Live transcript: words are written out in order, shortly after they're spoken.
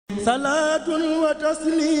صلاة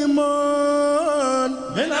وتسليم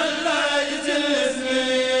من الله الاسم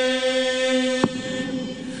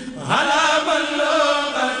على من له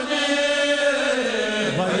قدر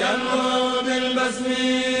وينمو بالبسم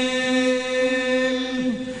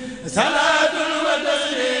صلاة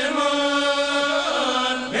وتسليم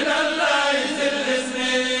من الله الاسم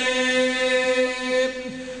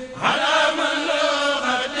على من له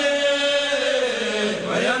قدر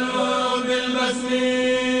وينمو بالبسم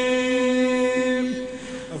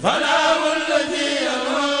فلا والذي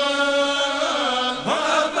ينهى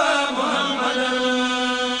وأبى محمدا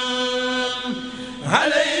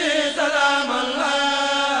عليه سلام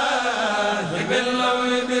الله باللوم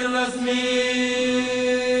بالرسم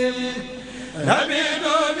نبيت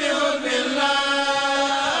بحب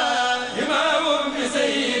الله إمام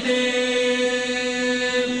بسيدي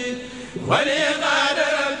ولي قاد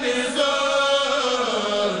ربي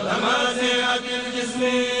زول أماسعة الجسم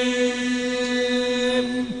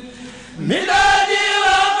ميلادي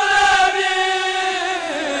وأقلامي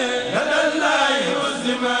لدى الله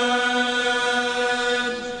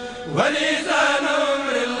مسلمان ولسان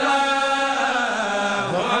أمر الله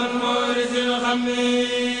وعن مورث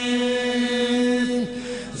الخميس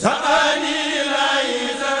سقاني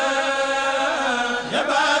العيسى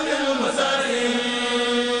يباب المسرين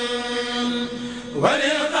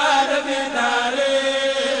وللقاد في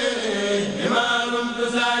التاريخ بما رمت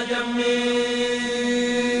ساجمي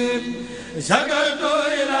شكرت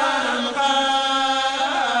إلى أن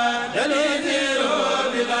قاد لي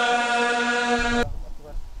بلا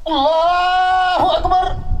الله أكبر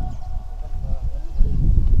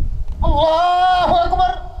الله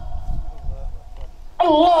أكبر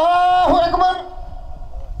الله أكبر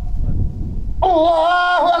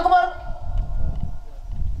الله أكبر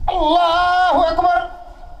الله أكبر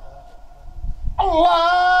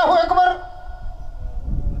الله أكبر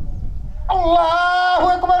الله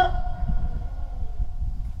أكبر.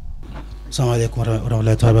 Assalamualaikum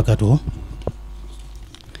warahmatullahi wabarakatuh.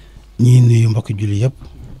 ñi nuyu mbokk julli yëpp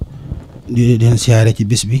di leen siyaare ci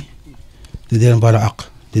bis bi di leen baal àq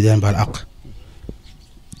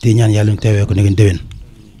te ñaan yàlla ñu teewee ko ne ngeen déwén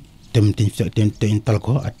te ñu tal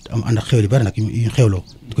ko at am ànd ak xew li bari nag yu xewloo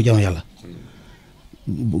di ko jaamu yàlla.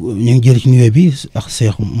 ñu ngi jël ci nuyoo bi ak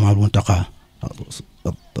Cheikh Modou Mountakha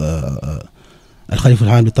al-Khalifa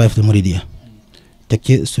al-Aam li Taifat al-Mouridiyya teg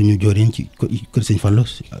ci suñu joriñ ci kër Sëñ Fallu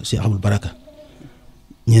si Abdul Baraka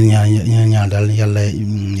ñeen ñaan daal yàlla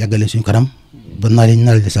yàggale suñu kanam ba naa leen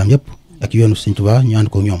naal lislaam yëpp ak yoonu Sëñ Touba ñu ànd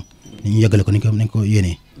ko ñoom ñu yàggale ko nañ ko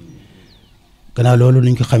yéenee. gannaaw loolu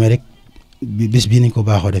nañ ko xamee rek bés bii nañ ko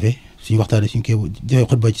baaxoo defee suñu waxtaanee suñ koy defee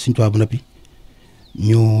xutba ci Sëñ Touba bu noppi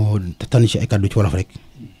ñu tànn ci ay kàddu ci wolof rek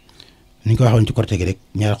ni ñu ko waxoon ci korte gi rek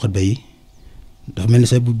ñaari xutba yi dafa mel ni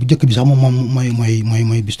sax bu njëkk bi sax moom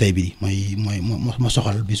mooy bis tey bi mooy ma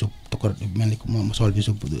soxal bisu tokkor mel ni ma soxal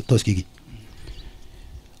bisu Tabaski gi.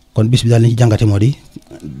 kon bis bi daal li ñu ci jàngate moo di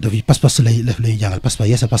dafay pas-pas lay jàngal pas-pas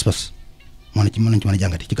yeesa pas-pas mën nañ ci mën a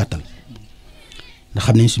jàngate ci gàttal ndax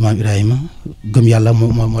xam nañ si maam Ibrahima gëm yàlla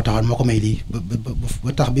moo taxoon moo ko may lii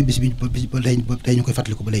ba tax bi bis bi ba tey ñu koy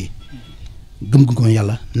fàttaliku ba léegi gëm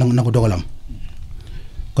yàlla nangu dogalam.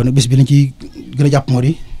 kon bis bi lañ ci gën a jàpp moo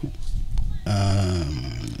di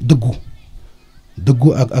dëggu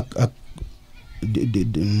ak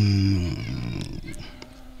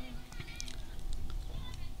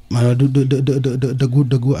maanaam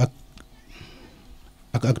dëggu ak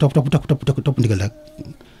topp ndigal ak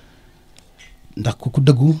ndax ku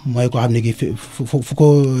dëggu mooy koo xam ne gi fu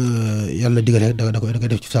ko yàlla digale da koy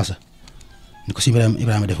def ci saasa ni ko si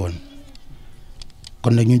Ibrahima defoon.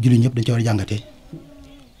 kon nag ñun jullit ñëpp dañ ci war a jàngate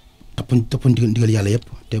topp ndigal yàlla yëpp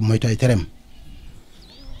te mooy tay tereem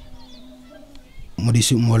mu di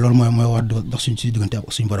si loolu mooy wax dox suñ diggante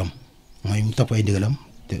ak suñ borom mooy mu topp ay ndigalam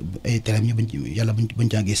te ay tereem ñu bañ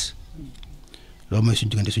caa gis loolu mooy suñ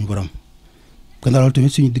diggante suñ borom. kon loolu tamit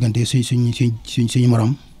suñu diggante suñu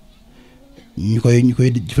morom ñu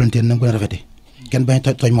koy jëflanteel na mu gën a rafete kenn bañ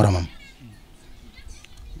tooñ moromam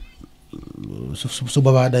su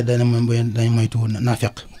boobaa dana moytu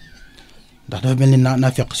naafeq ndax dafa mel ni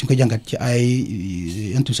naafeq suñ ko jàngat ci ay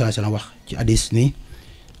Yonent bi sallallahu alayhi wasallam wax ci hadis ni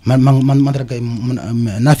man rek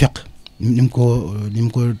naafeq ni mu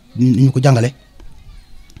ko jàngale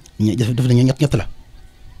def nañu ñett la.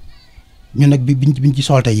 ñun nag biñ ci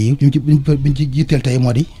soxla tey biñ ci jiiteel tey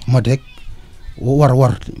moo di rek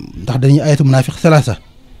war ndax dañuy ayatu munaafiq salaasa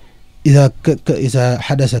isa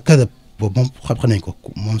xadasa kadab boobu moom xam nañ ko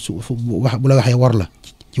moom su wax bu la waxee war la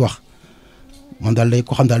ci wax moom daal day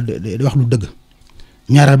ko xam daal day wax lu dëgg.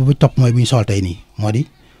 ñaareel ba bu topp mooy bu ñu soxla tey nii moo di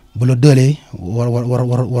bu la dëlee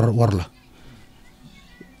war la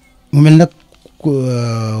mu mel nag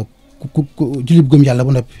jullit gëm yàlla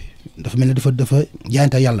ba noppi dafa mel ne dafa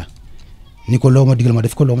jaayante ak yàlla ni ko loo ma digal ma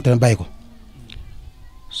def ko loo ma tere bàyyi ko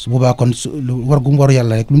su boobaa kon war gu mu war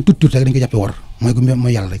yàlla rek lu mu tuut rek dañ ko jàppee war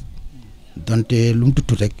mooy yàlla rek donte lu mu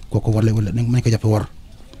tuut rek kooku war la wala nañ ko jàppee war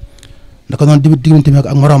ndaka noonu diggante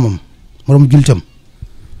ak moroom jullitam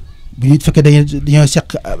bu ñu fekkee dañoo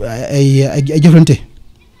seq ay jëflante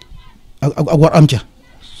ak war am ca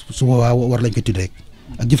su boobaa war lañ koy tudd rek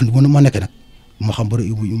ak jëflante moo nekk nag moo xam bëri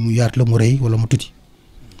mu yaatu la mu rëy wala mu tuuti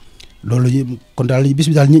loolu kon daal bis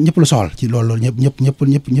bi daal ñëpp la soxal ci loolu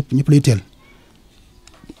ñëpp lay teel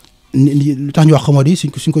lu tax ñu wax xamoo di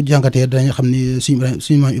suñ ko jàngatee danañ xam ni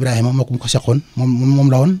suñu maam Ibrahima moo ko seqoon moom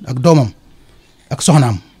la woon ak doomam ak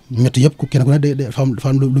soxnaam ñett yëpp ku kenn ku ne dafa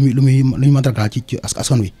am lu muy mandargaal ci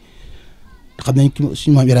askan wi xam nañ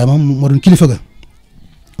suñu maam Ibrahima moo doon kilifa ga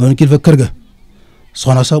moo doon kilifa kër ga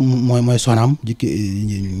soxna sa mooy soxnaam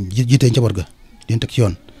jiite njaboot ga di teg ci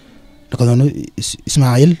yoon daka noonu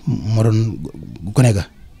Ismaïl moo doon gone ga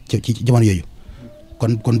ci jamono yooyu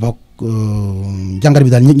kon bokk jàngat bi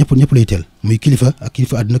daal ñëpp lay teel muy kilifa ak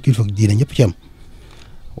kilifa àdduna kilifa ak diine ñëpp ci am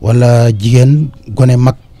wala jigéen gone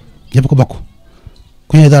mag ñëpp ko bokk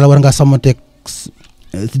ku ne daal war ngaa sàmmanteeg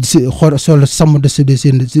xool sàmm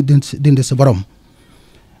de sa borom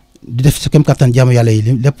di def sa kem kattan jaamu yàlla yi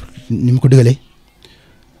lépp ni mu ko dëgalee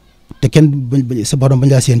te kenn sa borom bañ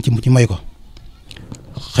laa seen ci may ko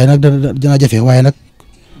xëy nag dana jafe waaye nag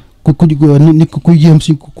nit ku jéem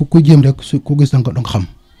ku jéem rek ku gis danga ko xam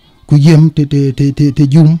ku jéem te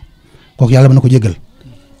juum kooku yàlla mën na ko jéggal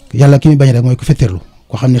yàlla ki muy bañ rek mooy ku fetteerlu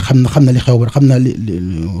ko xam ne xam na li xew ba xam na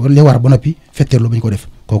li war ba noppi fetteerlu bañ ko def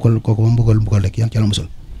kooku moom mbugal rek yàlla musal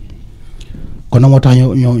kon nag moo tax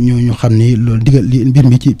ñu xam ni loolu ndigal li mbir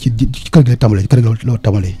mi ci kër gi la tàmbalee ci kër gi la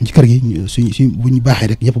tàmbalee ci kër gi suñ bu ñu baaxee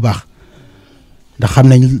rek ñëpp baax ndax xam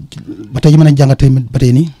nañ ba tey mën nañ jàngat tamit ba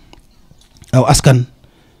tey ni aw askan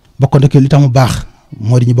bokk na li tax mu baax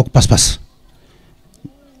moo di ñu bokk pas-pas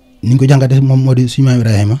ni ñu ko jàngatee moom moo di suñu maam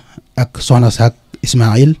Ibrahima ak soxna saak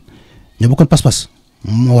Ismaïl ñoo bokkoon pas-pas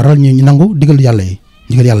moo waral ñu nangu digal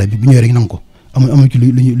yàlla bi bu ñëwee rek nangu ko amuñ ci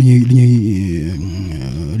lu ñuy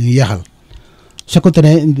yeexal su fekkoon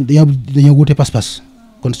ne dañoo wute pas-pas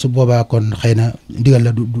kon su boobaa kon xëy na digal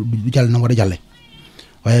la du jàll na war a jàlle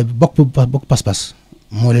waaye bokk pas-pas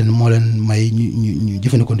moo leen may ñu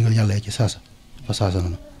jëfandikoo digal yàlla ci saasa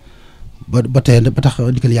noonu ba tey ba tax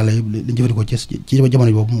digal yàlla yi lañ jëfandikoo ci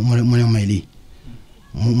jamono boobu moo leen may lii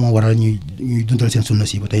moo waral ñuy dundal seen sunna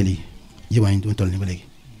si ba tey lii jamono ñu toll nii ba léegi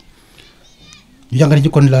ñu jàngate ci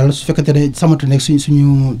kon daal su fekkente ne samatu nekk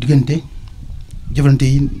suñu diggante jëflante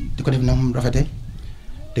yi di ko def na mu rafete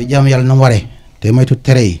te jàmm yàlla na mu waree te moytu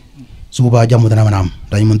tere yi su boobaa jàmm dana mën a am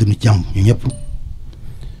dañu mën dund ci jàmm ñu ñëpp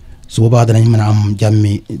su boobaa danañ mën a am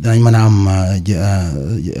jàmmi danañ mën a am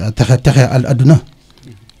texe adduna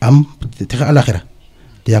am texe alaxira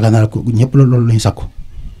te yaakaar naa ko ñëpp loolu la ñu sàkku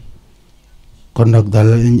kon nag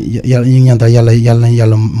daal yàlla ñu ngi ñaan daal yàlla nañ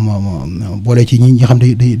yàlla boole ci ñi nga xam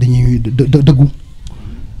ne dañuy dëggu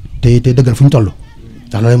te dëggal fu ñu toll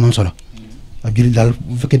ndax loolu moom solo ab jullit daal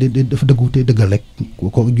bu fekkee dafa dëggu te dëggal rek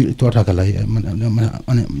ko tootaaka la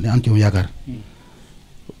mën a am ci moom yaakaar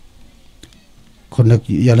kon nag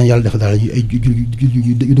yàlla dafa daal ay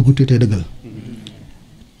yu dëggu te dëggal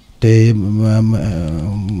te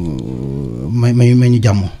may ñu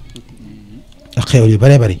jàmm ak xew yu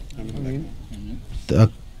bëree bëri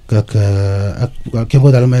ak kenn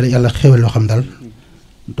ko daal may yàlla xewal loo xam daal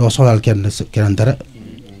doo soxlaal kenn dara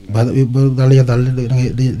ba daal yàlla daal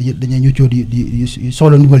dañuy ñu coo di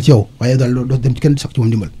soxla ndimbal ci yow waaye daal doo dem ci kenn sax ci moom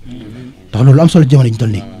ndimbal ndax loolu am solo jamono ji ñu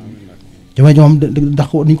toll nii jamono ji moom ndax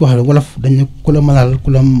ni ñu ko waxee wolof dañ ne ku la mënaal ku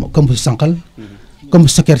la këmb si sànqal këmb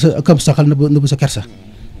sa kersa këmb sa sànqal nëbb sa kersa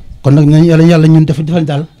kon nag yàlla ñun defal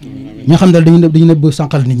daal ñoo xam daal dañu nëbb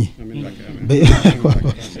sànqal nit ñi ba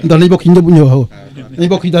ndax dañu bokk ci nëbb ñëw dañu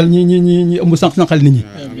bokk ci daal ñi ëmb sànqal nit ñi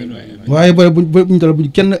waaye buñu dal bu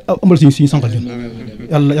kenn ëmbal suñu sànqal ñun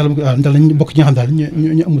yàlla ndax lañ bokk ci ñi nga xam daal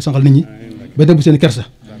ñu ëmb sànqal nit ñi ba nëbb seen kersa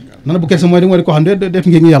nana bu kersa mooy koo xam ne def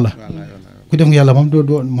ngeen ngi yàlla ku def nga yàlla moom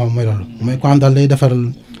doo moom mooy loolu mooy koo xam daal day defar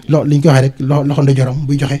li ñu ko waxee rek loxo ndeyjooram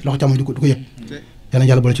buy joxe loxo càmmoñ du ko yëg yàlla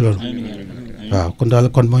yàlla boole ci loolu waaw kon daal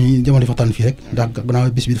kon moo ñu jamono waxtaan fii rek ndax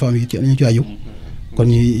gannaaw bis bi dafa am ñu ci aju kon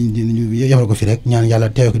ñu yefal ko fii rek ñaan yàlla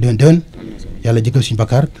teewe ko déwén yàlla jëkkal suñu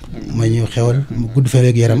bakkaar mooy ñu xewal mu gudd fee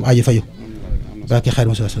rek yaram aaji fayu barke xayr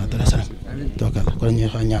ma sallallahu alayhi wa sallam tookal kon ñu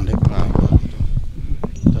ñaan rek waaw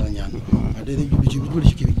ñaan waaw day jublu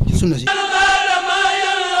ci kii bi ci sunna si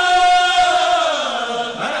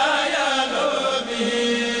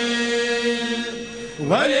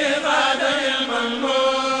ولقادم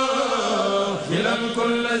المنمور ملا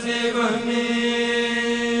كل ذي فهم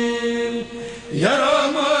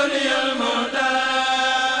يروم لي المعتاد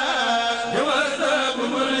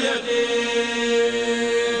وسبب اليتيم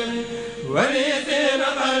ولي